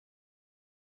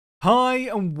Hi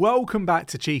and welcome back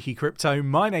to Cheeky Crypto.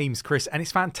 My name's Chris and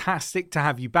it's fantastic to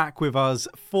have you back with us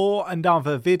for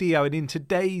another video. And in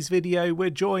today's video, we're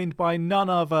joined by none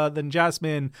other than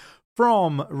Jasmine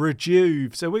from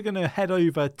Rejuve. So we're going to head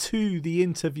over to the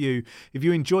interview. If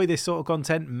you enjoy this sort of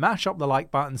content, mash up the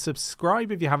like button,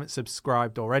 subscribe if you haven't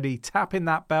subscribed already, tap in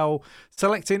that bell,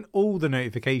 selecting all the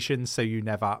notifications so you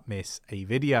never miss a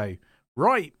video.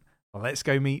 Right. Well, let's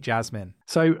go meet Jasmine.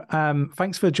 So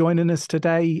thanks for joining us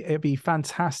today. It'd be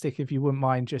fantastic if you wouldn't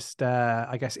mind just,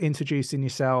 I guess, introducing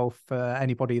yourself,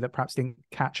 anybody that perhaps didn't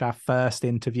catch our first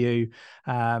interview,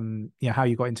 how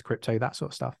you got into crypto, that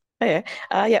sort of stuff. Okay.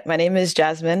 My name is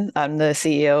Jasmine. I'm the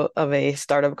CEO of a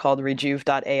startup called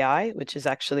Rejuve.ai, which is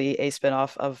actually a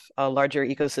spinoff of a larger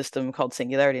ecosystem called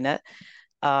SingularityNet.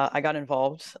 I got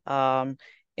involved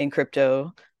in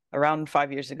crypto around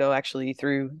 5 years ago, actually,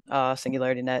 through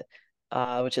SingularityNet,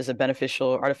 which is a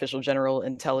beneficial artificial general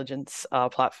intelligence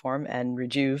platform. And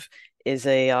Rejuve is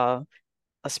a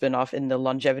spinoff in the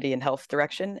longevity and health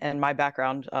direction. And my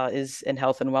background is in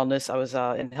health and wellness. I was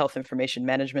in health information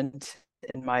management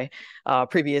in my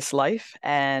previous life,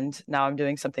 and now I'm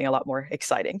doing something a lot more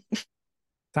exciting.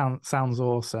 Sounds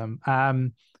awesome.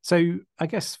 So I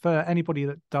guess for anybody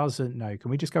that doesn't know, can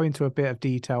we just go into a bit of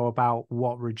detail about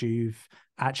what Rejuve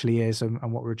actually is and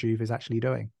what Rejuve is actually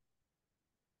doing?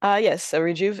 Yes, so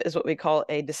Rejuve is what we call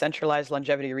a decentralized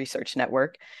longevity research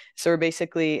network. So we're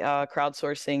basically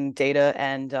crowdsourcing data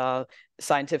and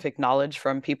scientific knowledge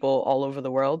from people all over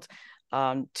the world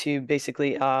to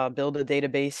basically build a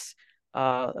database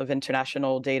of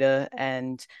international data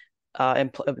and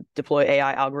deploy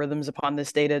AI algorithms upon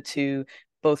this data to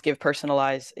both give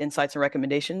personalized insights and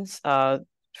recommendations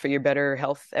for your better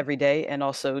health every day, and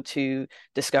also to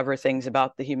discover things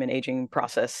about the human aging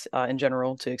process in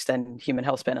general to extend human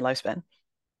health span and lifespan.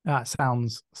 That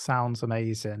sounds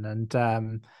amazing.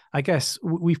 And I guess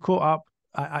we've caught up.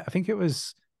 I think it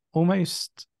was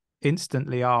almost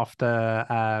instantly after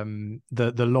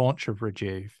the launch of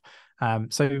Rejuve.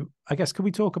 So I guess could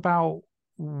we talk about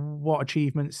what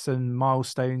achievements and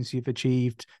milestones you've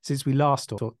achieved since we last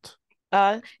talked?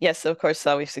 Yes, of course,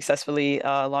 we've successfully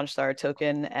launched our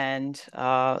token, and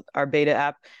our beta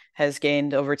app has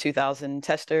gained over 2,000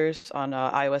 testers on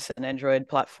iOS and Android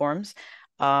platforms.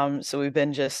 So we've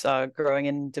been just growing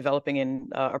and developing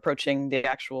and approaching the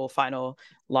actual final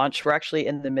launch. We're actually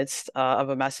in the midst of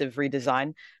a massive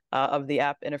redesign of the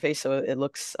app interface, so it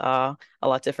looks a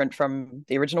lot different from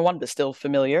the original one, but still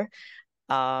familiar.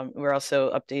 We're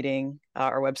also updating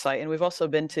our website, and we've also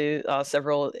been to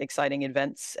several exciting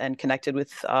events and connected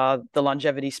with the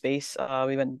longevity space.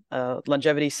 We've been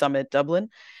Longevity Summit Dublin,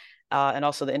 and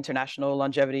also the International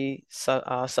Longevity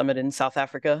Summit in South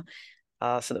Africa.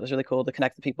 So that was really cool to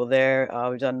connect the people there.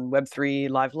 We've done Web3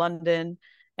 Live London,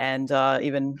 and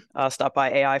even stopped by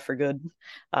AI for Good.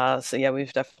 So yeah,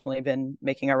 we've definitely been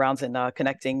making our rounds and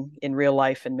connecting in real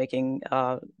life and making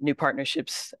new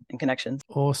partnerships and connections.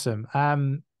 Awesome.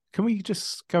 Can we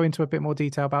just go into a bit more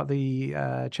detail about the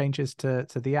changes to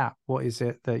the app? What is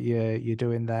it that you're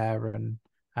doing there, and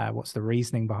what's the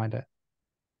reasoning behind it?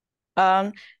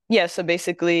 Um, yeah, so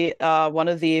basically, one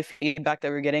of the feedback that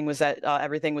we're getting was that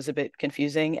everything was a bit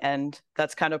confusing, and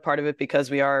that's kind of part of it because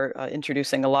we are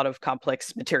introducing a lot of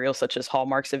complex materials such as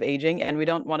hallmarks of aging, and we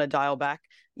don't want to dial back,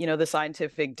 the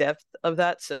scientific depth of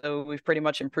that. So we've pretty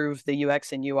much improved the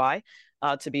UX and UI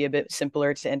to be a bit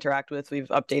simpler to interact with. We've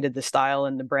updated the style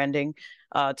and the branding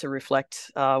to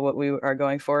reflect what we are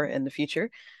going for in the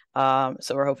future.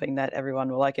 So we're hoping that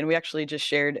everyone will like it. And we actually just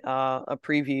shared a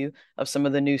preview of some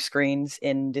of the new screens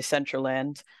in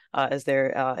Decentraland as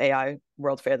their AI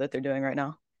World Fair that they're doing right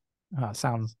now.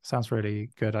 Sounds really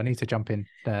good. I need to jump in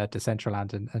to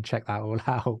Decentraland and check that all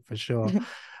out for sure.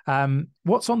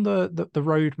 What's on the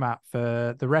roadmap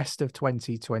for the rest of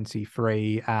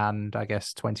 2023 and I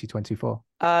guess 2024?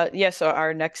 Yeah, so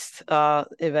our next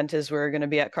event is we're going to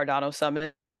be at Cardano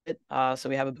Summit. So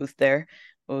we have a booth there.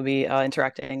 We'll be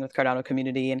interacting with Cardano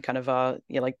community and kind of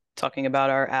like talking about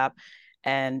our app.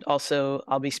 And also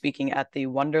I'll be speaking at the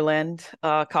Wonderland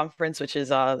conference, which is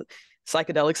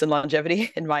psychedelics and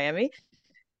longevity in Miami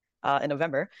in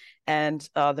November. And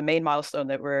the main milestone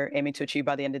that we're aiming to achieve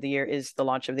by the end of the year is the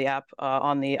launch of the app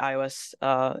on the iOS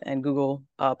and Google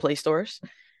Play stores.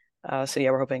 So yeah,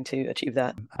 we're hoping to achieve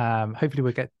that. Hopefully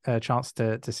we'll get a chance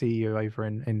to see you over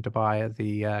in Dubai at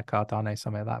the Cardano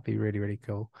Summit. That'd be really, really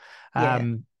cool. Yeah.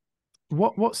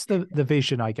 What's the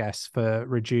vision, I guess, for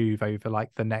Rejuve over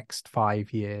like the next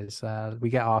 5 years? We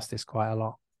get asked this quite a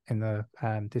lot in the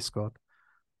Discord.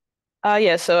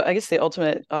 Yeah, so I guess the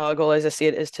ultimate goal as I see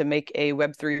it is to make a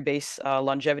Web3 based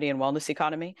longevity and wellness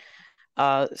economy.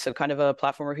 So kind of a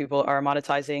platform where people are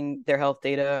monetizing their health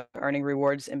data, earning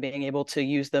rewards, and being able to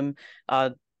use them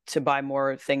to buy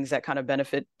more things that kind of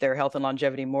benefit their health and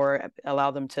longevity more, allow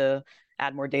them to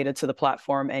add more data to the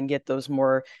platform and get those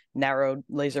more narrowed,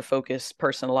 laser focused,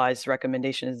 personalized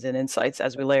recommendations and insights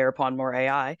as we layer upon more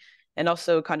AI. And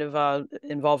also kind of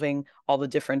involving all the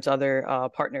different other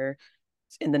partner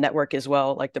in the network as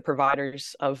well, like the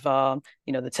providers of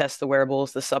the tests, the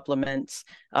wearables, the supplements,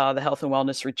 the health and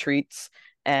wellness retreats,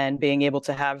 and being able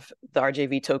to have the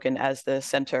RJV token as the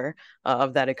center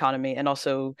of that economy, and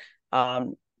also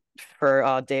um, for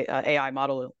AI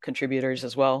model contributors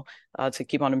as well to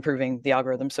keep on improving the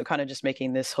algorithm. So kind of just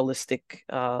making this holistic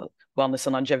wellness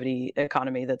and longevity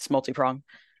economy that's multi-pronged.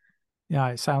 Yeah,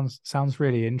 it sounds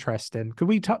really interesting. Could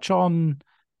we touch on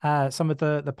some of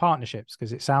the partnerships?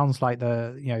 Because it sounds like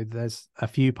there's a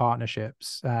few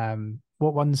partnerships.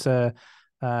 What ones are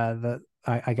that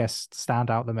I guess stand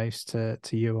out the most to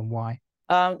you, and why?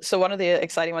 So one of the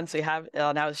exciting ones we have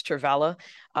now is Trivela,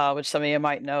 which some of you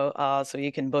might know. So you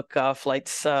can book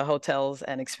flights, hotels,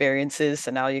 and experiences.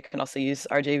 So now you can also use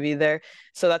RJV there.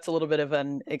 So that's a little bit of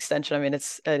an extension. I mean,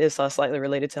 it is slightly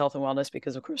related to health and wellness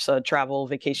because, of course, travel,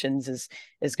 vacations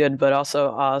is good, but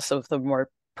also so the more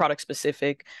product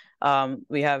specific.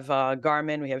 We have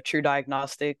Garmin, we have True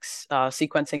Diagnostics,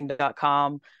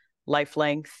 sequencing.com,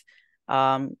 LifeLength.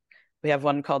 Um, we have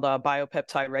one called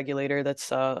Biopeptide Regulator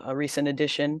that's a recent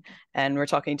addition, and we're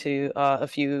talking to a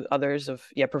few others of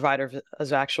providers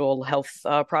of actual health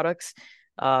products.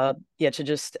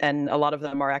 And a lot of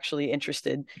them are actually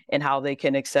interested in how they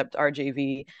can accept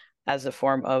RJV as a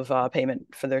form of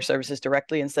payment for their services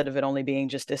directly instead of it only being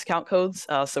just discount codes.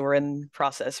 So we're in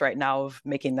process right now of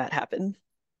making that happen.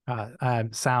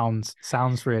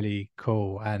 Sounds really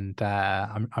cool, and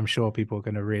I'm sure people are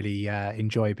going to really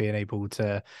enjoy being able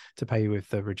to pay with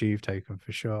the Rejuve token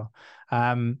for sure.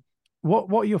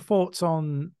 What are your thoughts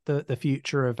on the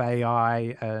future of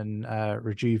AI and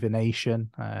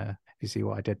rejuvenation? If you see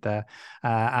what I did there,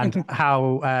 and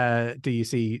how do you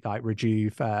see like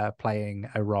Rejuve playing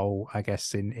a role, I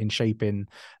guess, in shaping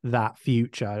that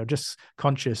future? I'm just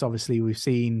conscious, obviously, we've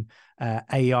seen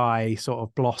AI sort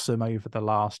of blossom over the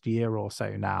last year or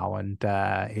so now, and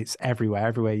it's everywhere.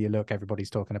 Everywhere you look, everybody's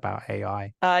talking about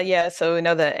AI. Yeah, so we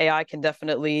know that AI can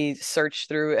definitely search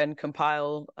through and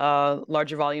compile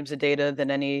larger volumes of data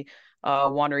than any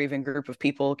one or even group of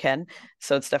people can.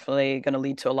 So it's definitely going to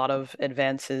lead to a lot of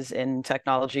advances in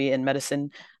technology and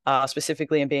medicine,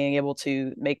 specifically in being able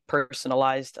to make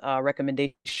personalized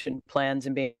recommendation plans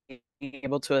and being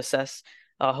able to assess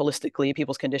holistically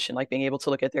people's condition, like being able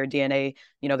to look at their DNA,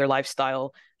 their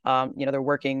lifestyle, their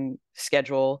working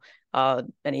schedule,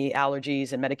 any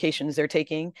allergies and medications they're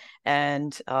taking,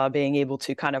 and being able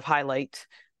to kind of highlight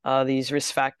these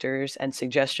risk factors and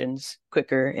suggestions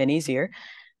quicker and easier.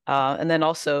 And then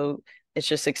also, it's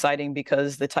just exciting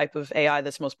because the type of AI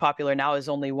that's most popular now is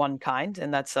only one kind,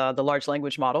 and that's the large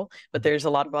language model. But there's a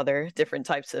lot of other different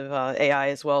types of AI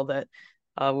as well that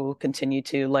will continue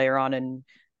to layer on and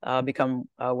become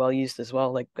well used as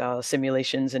well, like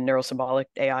simulations and neurosymbolic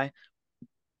AI.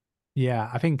 Yeah,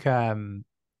 I think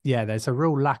there's a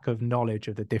real lack of knowledge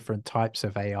of the different types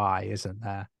of AI, isn't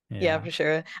there? Yeah, Yeah. for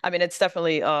sure. I mean, it's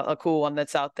definitely a cool one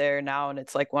that's out there now, and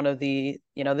it's like one of the,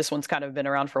 this one's kind of been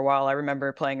around for a while. I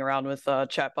remember playing around with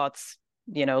chatbots,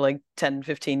 like 10,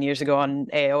 15 years ago on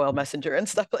AOL Messenger and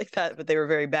stuff like that, but they were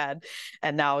very bad.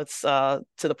 And now it's to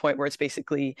the point where it's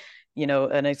basically,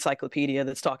 an encyclopedia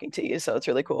that's talking to you. So it's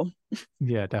really cool.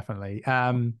 Yeah, definitely.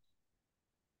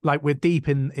 Like we're deep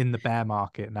in the bear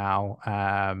market now.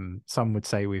 Some would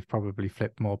say we've probably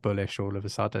flipped more bullish all of a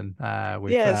sudden.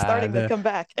 With Yeah, it's starting to the come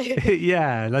back.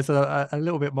 yeah, there's a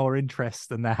little bit more interest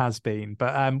than there has been.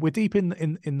 But we're deep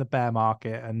in the bear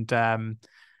market, and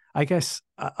I guess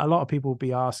a lot of people will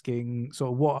be asking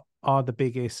sort of what are the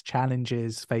biggest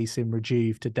challenges facing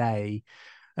Rejuve today,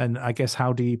 and I guess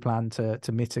how do you plan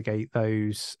to mitigate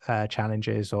those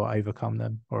challenges or overcome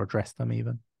them or address them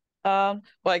even? Well,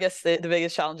 I guess the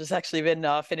biggest challenge has actually been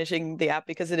finishing the app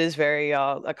because it is very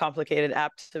a complicated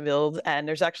app to build, and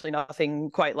there's actually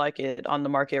nothing quite like it on the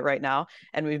market right now.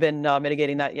 And we've been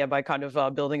mitigating that, by kind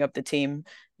of building up the team,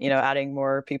 adding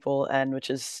more people, and which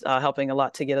is helping a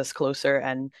lot to get us closer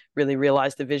and really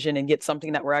realize the vision and get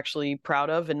something that we're actually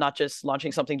proud of, and not just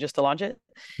launching something just to launch it.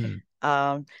 Hmm.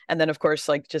 And then, of course,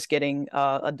 like just getting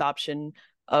adoption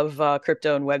of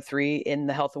crypto and Web3 in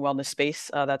the health and wellness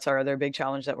space. That's our other big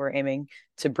challenge that we're aiming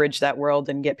to bridge that world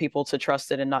and get people to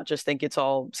trust it and not just think it's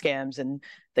all scams and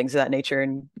things of that nature,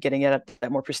 and getting it at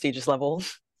that more prestigious level.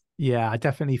 Yeah, I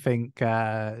definitely think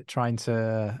trying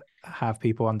to have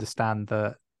people understand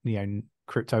that,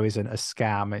 crypto isn't a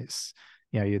scam. It's,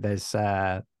 there's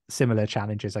similar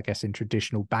challenges, I guess, in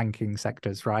traditional banking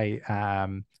sectors, right?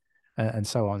 And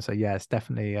so on. So yeah, it's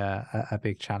definitely a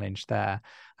big challenge there.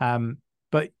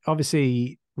 But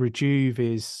obviously, Rejuve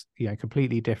is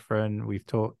completely different. We've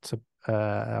talked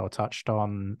or touched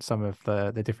on some of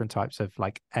the different types of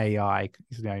like AI,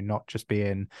 not just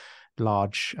being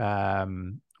large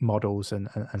models and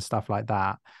stuff like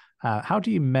that. How do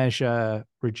you measure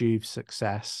Rejuve's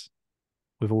success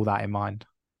with all that in mind?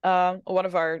 One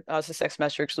of our success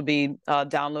metrics will be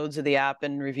downloads of the app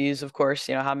and reviews, of course,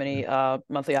 how many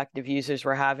monthly active users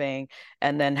we're having,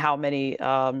 and then how many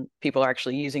people are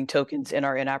actually using tokens in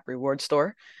our in-app reward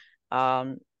store,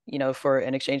 for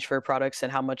in exchange for products,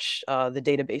 and how much the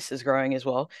database is growing as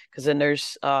well. Because then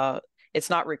it's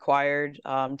not required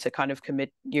to kind of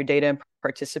commit your data and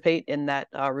participate in that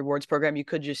rewards program. You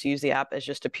could just use the app as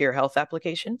just a pure health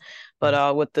application.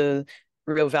 But what the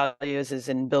real value is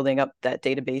in building up that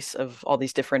database of all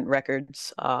these different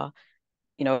records, of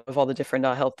all the different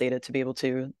health data to be able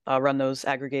to run those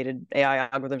aggregated AI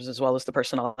algorithms as well as the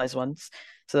personalized ones.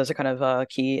 So those are kind of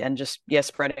key, and just,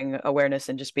 spreading awareness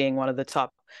and just being one of the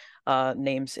top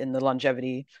names in the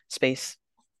longevity space.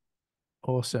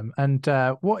 Awesome. And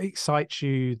what excites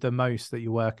you the most that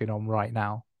you're working on right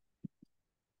now?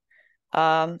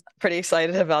 Pretty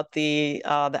excited about the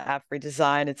app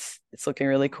redesign. It's looking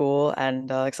really cool,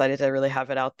 and excited to really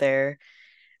have it out there,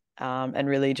 and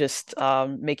really just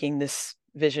making this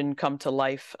vision come to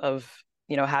life of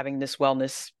having this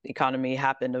wellness economy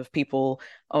happen, of people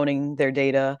owning their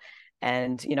data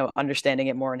and understanding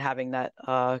it more, and having that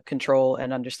control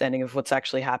and understanding of what's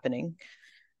actually happening.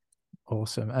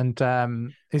 Awesome.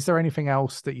 And is there anything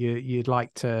else that you'd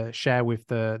like to share with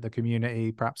the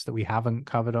community, perhaps that we haven't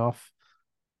covered off?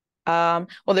 Well,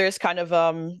 there is kind of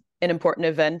an important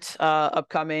event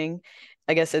upcoming.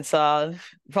 I guess it's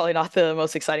probably not the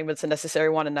most exciting, but it's a necessary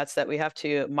one, and that's that we have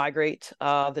to migrate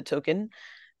the token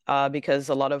because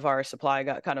a lot of our supply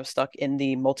got kind of stuck in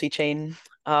the multi-chain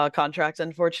contract,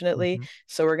 unfortunately. Mm-hmm.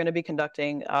 So we're going to be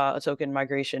conducting a token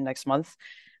migration next month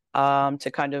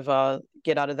to kind of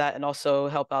get out of that, and also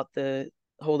help out the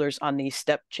holders on the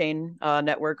step chain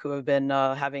network who have been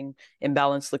having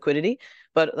imbalanced liquidity.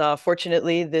 But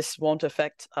fortunately, this won't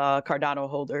affect Cardano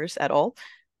holders at all,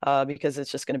 because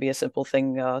it's just going to be a simple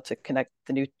thing to connect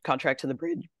the new contract to the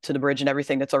bridge, and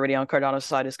everything that's already on Cardano's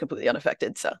side is completely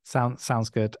unaffected. So sounds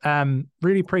good.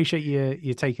 Really appreciate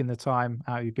you taking the time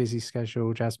out of your busy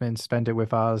schedule, Jasmine, to spend it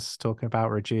with us talking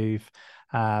about Rejuve.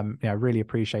 Really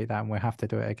appreciate that, and we'll have to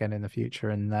do it again in the future,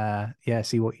 and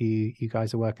see what you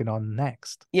guys are working on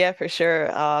next. Yeah, for sure.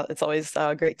 It's always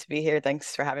great to be here.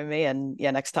 Thanks for having me. And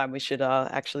next time we should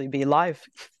actually be live.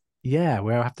 Yeah,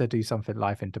 we'll have to do something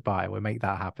live in Dubai. We'll make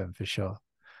that happen for sure.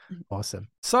 Awesome.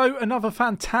 So another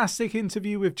fantastic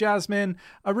interview with Jasmine.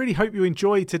 I really hope you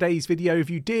enjoyed today's video.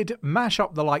 If you did, mash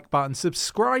up the like button,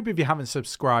 subscribe if you haven't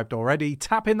subscribed already,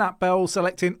 tap in that bell,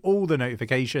 selecting all the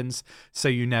notifications so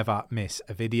you never miss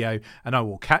a video, and I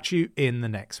will catch you in the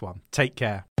next one. Take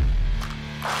care.